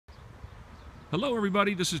Hello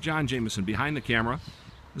everybody, this is John Jamieson behind the camera.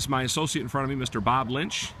 This is my associate in front of me, Mr. Bob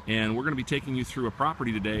Lynch, and we're going to be taking you through a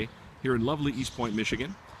property today here in lovely East Point,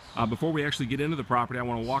 Michigan. Before we actually get into the property, I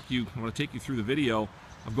want to take you through the video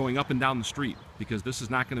of going up and down the street, because this is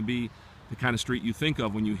not going to be the kind of street you think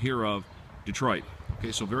of when you hear of Detroit.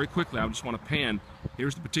 Okay, so very quickly, I just want to pan.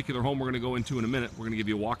 Here's the particular home we're going to go into in a minute. We're going to give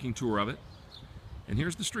you a walking tour of it. And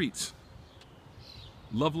here's the streets.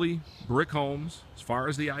 Lovely brick homes as far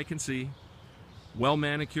as the eye can see. Well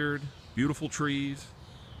manicured, beautiful trees,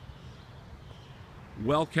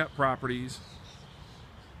 well kept properties,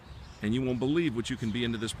 and you won't believe what you can be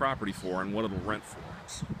into this property for and what it'll rent for.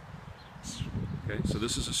 Okay, so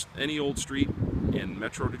this is any old street in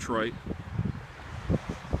Metro Detroit,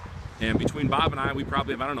 and between Bob and I, we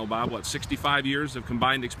probably have, I don't know, Bob, what, 65 years of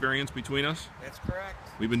combined experience between us? That's correct.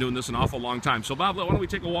 We've been doing this an awful long time. So Bob, why don't we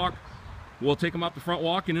take a walk? We'll take them up the front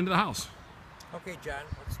walk and into the house. Okay, John,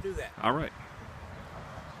 let's do that. All right.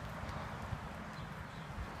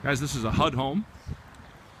 Guys, this is a HUD home,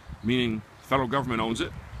 meaning the federal government owns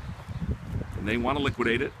it, and they want to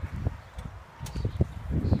liquidate it.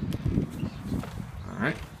 All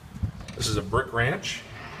right. This is a brick ranch,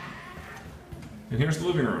 and here's the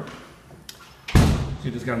living room. See,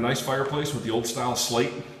 it's got a nice fireplace with the old style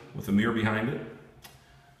slate with a mirror behind it.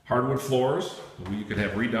 Hardwood floors, you could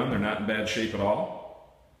have redone. They're not in bad shape at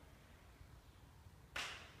all.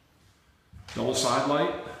 Double side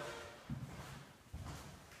light.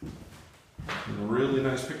 A really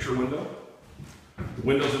nice picture window. The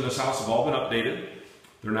windows in this house have all been updated.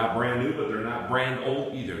 They're not brand new, but they're not brand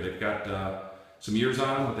old either. They've got some years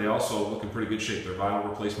on them, but they also look in pretty good shape. They're vinyl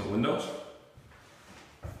replacement windows.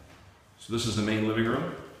 So this is the main living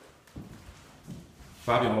room.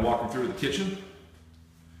 Bobby, I'm going to walk him through the kitchen.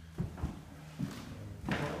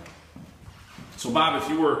 So Bob, if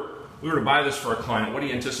we were to buy this for a client, what do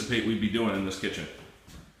you anticipate we'd be doing in this kitchen?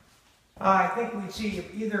 I think we'd see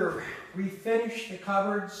either refinish the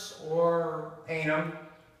cupboards or paint them.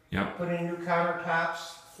 Yep. Put in new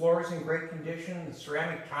countertops, floors in great condition. The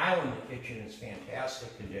ceramic tile in the kitchen is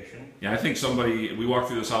fantastic condition. Yeah, I think we walked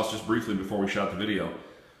through this house just briefly before we shot the video.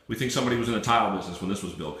 We think somebody was in the tile business when this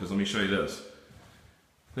was built, because let me show you this.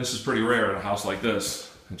 This is pretty rare in a house like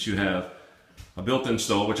this, that you have a built-in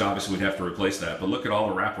stove, which obviously we'd have to replace that, but look at all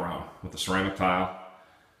the wraparound with the ceramic tile.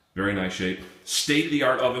 Very nice shape.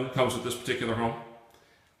 State-of-the-art oven comes with this particular home.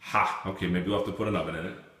 Ha! Okay, maybe we'll have to put an oven in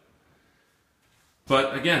it.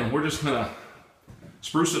 But again, we're just gonna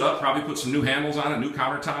spruce it up, probably put some new handles on it, new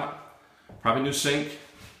countertop, probably new sink.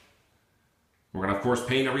 We're gonna, of course,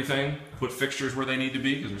 paint everything, put fixtures where they need to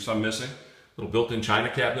be, because there's some missing. Little built-in china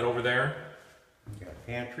cabinet over there. Got a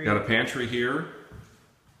pantry. Got a pantry here.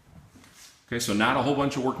 Okay, so not a whole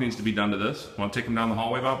bunch of work needs to be done to this. Want to take them down the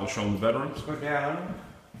hallway, Bob? We'll show them the bedrooms. Let's go down.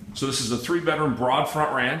 So this is a 3-bedroom broad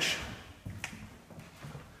front ranch.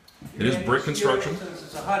 It is brick construction. Since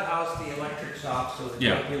it's a HUD house, the electric's off, so it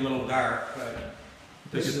Yeah. might be a little dark, but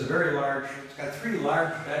this is a very large, it's got 3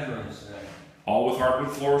 large bedrooms in it. All with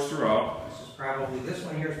hardwood floors throughout. This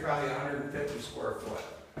one here is probably 150 square foot.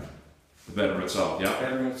 The bedroom itself, yeah. The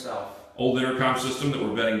bedroom itself. Old intercom system that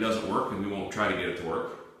we're betting doesn't work, and we won't try to get it to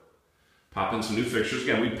work. Pop in some new fixtures.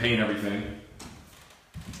 Again, we paint everything.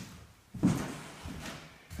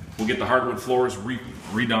 We'll get the hardwood floors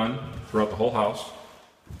redone throughout the whole house.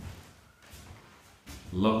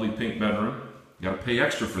 Lovely pink bedroom. You gotta pay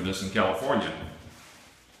extra for this in California.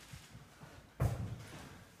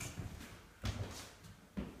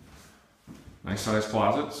 Nice sized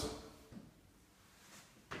closets.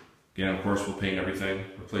 Again, of course, we'll paint everything.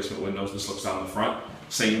 Replacement windows. This looks down the front.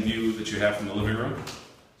 Same view that you have from the living room.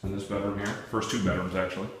 It's in this bedroom here. First 2 bedrooms,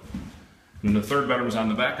 actually. And the 3rd bedroom is on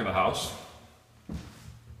the back of the house.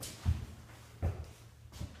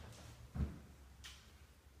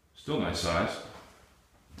 Still nice size.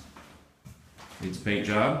 Needs a paint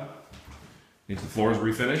job. Needs the floors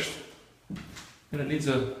refinished. And it needs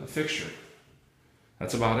a fixture.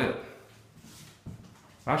 That's about it.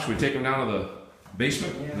 Should we take them down to the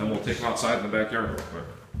basement? Yeah. And then we'll take them outside in the backyard real quick.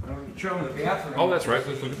 Well, you can show them the bathroom. Oh, that's right.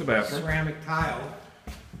 Let's look at the bathroom. Ceramic tile.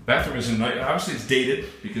 Bathroom is in nice. Obviously, it's dated,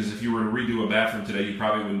 because if you were to redo a bathroom today, you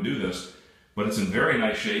probably wouldn't do this. But it's in very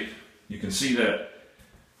nice shape. You can see that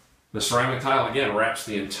the ceramic tile, again, wraps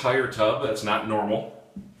the entire tub. That's not normal.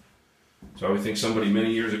 So I would think somebody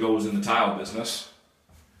many years ago was in the tile business.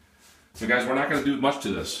 So guys, we're not going to do much to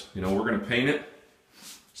this. You know, we're going to paint it.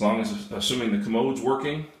 As long as, assuming the commode's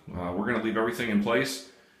working, we're going to leave everything in place.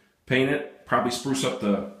 Paint it. Probably spruce up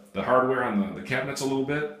the hardware on the cabinets a little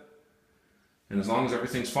bit. And as long as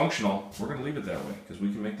everything's functional, we're going to leave it that way, because we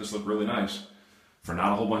can make this look really nice for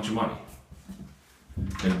not a whole bunch of money.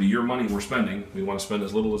 It'll be your money we're spending. We want to spend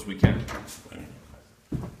as little as we can.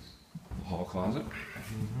 Hall closet.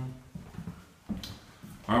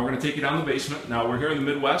 All right, we're going to take you down the basement. Now, we're here in the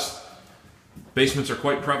Midwest. Basements are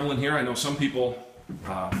quite prevalent here. I know some people,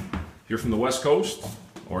 if you're from the West Coast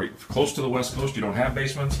or close to the West Coast, you don't have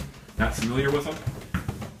basements, not familiar with them.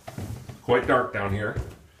 Quite dark down here.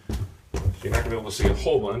 So you're not going to be able to see a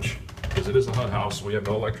whole bunch because it is a HUD house, so we have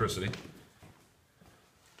no electricity.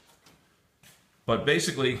 But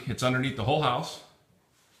basically, it's underneath the whole house.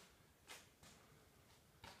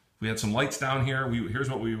 We had some lights down here. Here's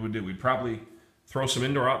what we would do. We'd probably throw some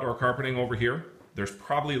indoor-outdoor carpeting over here. There's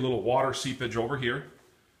probably a little water seepage over here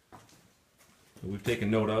that we've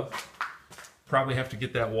taken note of. Probably have to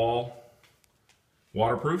get that wall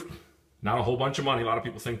waterproofed. Not a whole bunch of money. A lot of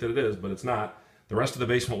people think that it is, but it's not. The rest of the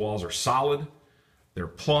basement walls are solid. They're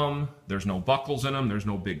plumb. There's no buckles in them. There's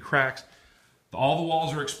no big cracks. All the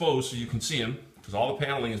walls are exposed so you can see them because all the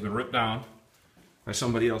paneling has been ripped down by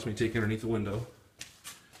somebody else. Let me take underneath the window.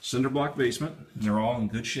 Cinder block basement. And they're all in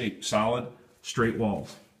good shape. Solid, straight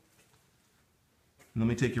walls. And let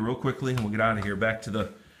me take you real quickly and we'll get out of here. Back to the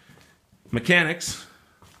mechanics,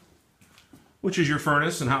 which is your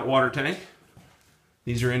furnace and hot water tank.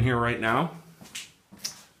 These are in here right now.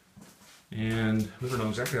 And we don't know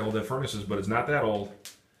exactly how old that furnace is, but it's not that old.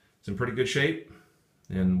 It's in pretty good shape.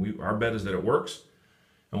 And our bet is that it works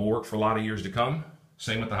and will work for a lot of years to come.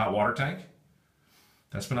 Same with the hot water tank.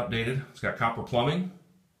 That's been updated. It's got copper plumbing.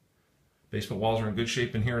 Basement walls are in good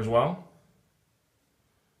shape in here as well.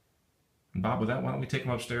 And Bob, with that, why don't we take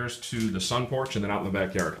them upstairs to the sun porch and then out in the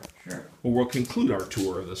backyard? Sure. Well, we'll conclude our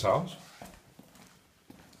tour of this house.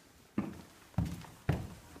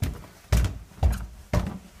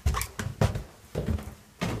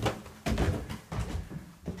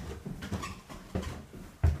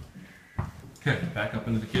 Okay, back up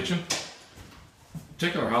into the kitchen. This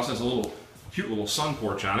particular house has a cute little sun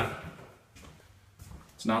porch on it.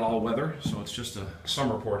 It's not all weather, so it's just a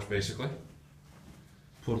summer porch basically.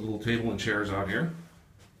 Put a little table and chairs out here.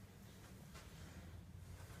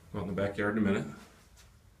 Go out in the backyard in a minute.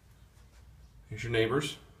 Here's your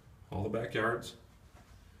neighbors, all the backyards.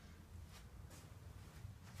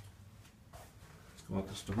 Let's go out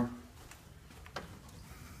this door.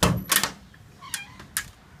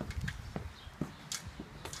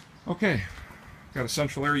 Okay, got a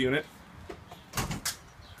central air unit.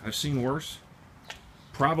 I've seen worse.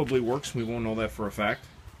 Probably works, we won't know that for a fact.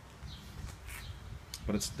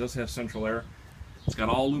 But it does have central air. It's got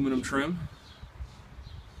all aluminum trim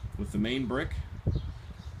with the main brick.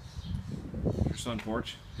 Your sun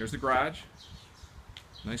porch. Here's the garage.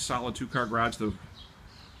 Nice solid two-car garage. The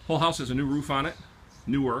whole house has a new roof on it,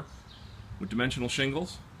 newer, with dimensional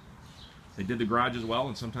shingles. They did the garage as well,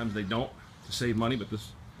 and sometimes they don't to save money, but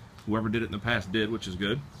whoever did it in the past did, which is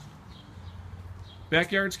good.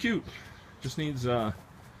 Backyard's cute. Just needs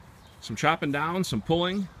some chopping down, some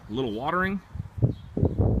pulling, a little watering.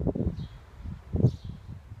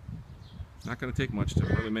 Not going to take much to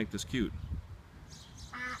really make this cute.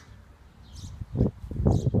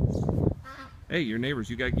 Hey, your neighbors,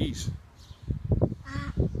 you got geese.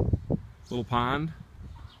 Little pond.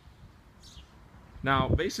 Now,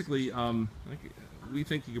 basically, we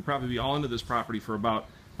think you could probably be all into this property for about,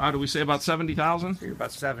 do we say about $70,000? You're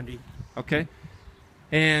about 70. Okay.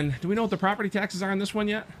 And do we know what the property taxes are on this one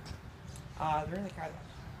yet? They're in the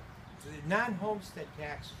non-homestead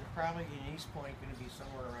taxes are probably in East Point going to be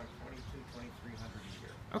somewhere around $2,200, $2,300 a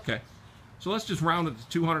year. Okay. So let's just round it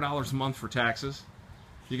to $200 a month for taxes.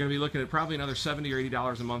 You're going to be looking at probably another $70 or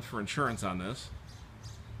 $80 a month for insurance on this.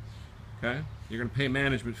 Okay. You're going to pay a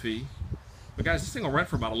management fee. But guys, this thing will rent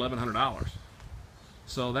for about $1,100.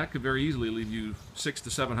 So that could very easily leave you $600 to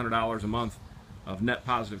 $700 a month of net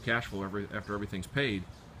positive cash flow after everything's paid.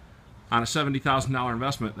 On a $70,000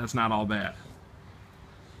 investment, that's not all bad.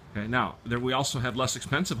 Okay, now we also have less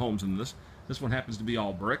expensive homes than this. This one happens to be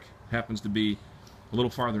all brick, happens to be a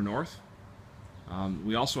little farther north.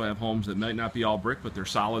 We also have homes that might not be all brick, but they're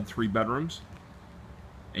solid 3 bedrooms.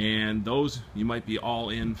 And those you might be all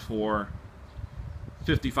in for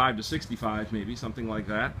 55 to 65, maybe something like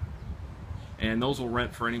that. And those will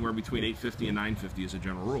rent for anywhere between $850 and $950 as a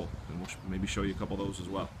general rule. And we'll maybe show you a couple of those as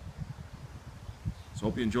well. So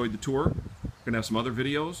hope you enjoyed the tour. We're going to have some other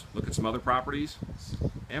videos, look at some other properties,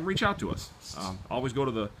 and reach out to us. Always go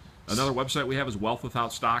to another website we have is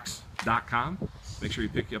wealthwithoutstocks.com. Make sure you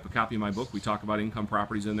pick up a copy of my book. We talk about income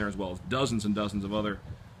properties in there as well as dozens and dozens of other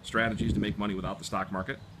strategies to make money without the stock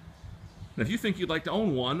market. And if you think you'd like to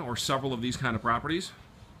own one or several of these kind of properties,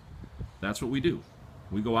 that's what we do.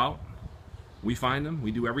 We go out, we find them,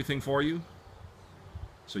 we do everything for you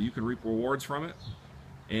so you can reap rewards from it.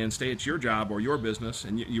 and stay at your job or your business.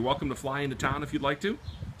 And you're welcome to fly into town if you'd like to.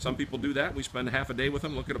 Some people do that. We spend half a day with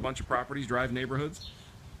them, look at a bunch of properties, drive neighborhoods.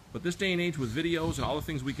 But this day and age with videos and all the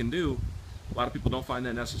things we can do, a lot of people don't find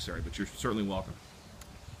that necessary, but you're certainly welcome.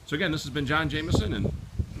 So again, this has been John Jamieson and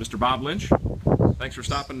Mr. Bob Lynch. Thanks for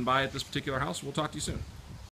stopping by at this particular house. We'll talk to you soon.